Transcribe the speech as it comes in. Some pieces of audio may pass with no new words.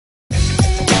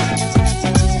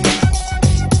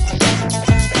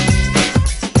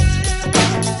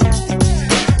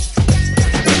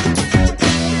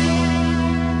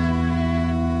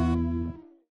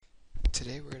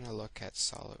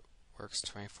SolidWorks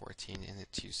 2014 and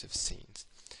its use of scenes.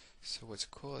 So what's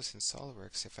cool is in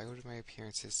SolidWorks, if I go to my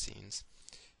appearances scenes,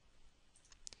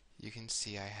 you can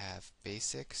see I have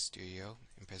basic, studio,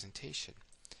 and presentation.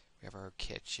 We have our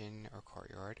kitchen or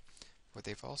courtyard. What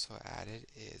they've also added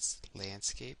is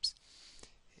landscapes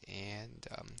and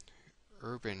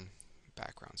urban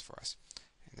backgrounds for us.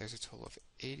 And there's a total of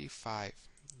 85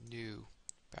 new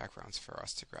backgrounds for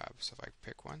us to grab. So if I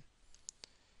pick one,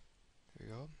 there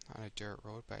we go, on a dirt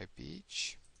road by a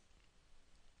beach.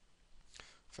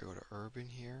 If I go to urban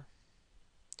here,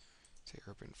 say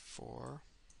urban 4,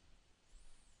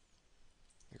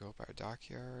 I go by a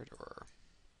dockyard, or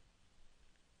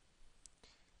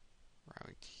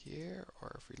around here,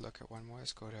 or if we look at one more,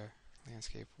 let's go to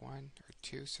landscape 1 or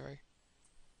 2, sorry.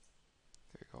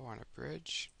 There we go, on a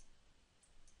bridge.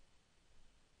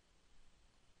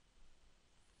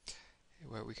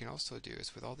 What we can also do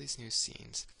is with all these new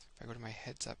scenes, if I go to my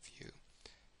heads up view,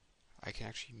 I can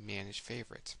actually manage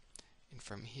favorites. And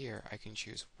from here, I can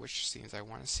choose which scenes I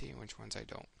want to see and which ones I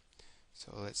don't.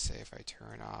 So let's say if I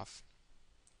turn off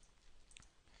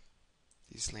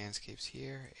these landscapes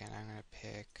here, and I'm going to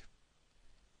pick,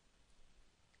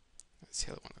 let's see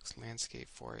how that one looks, landscape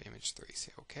 4, image 3,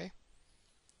 say OK.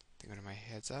 Then go to my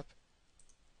heads up.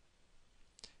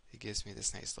 It gives me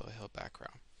this nice little hill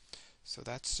background. So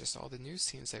that's just all the new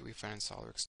scenes that we found in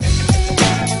SolidWorks.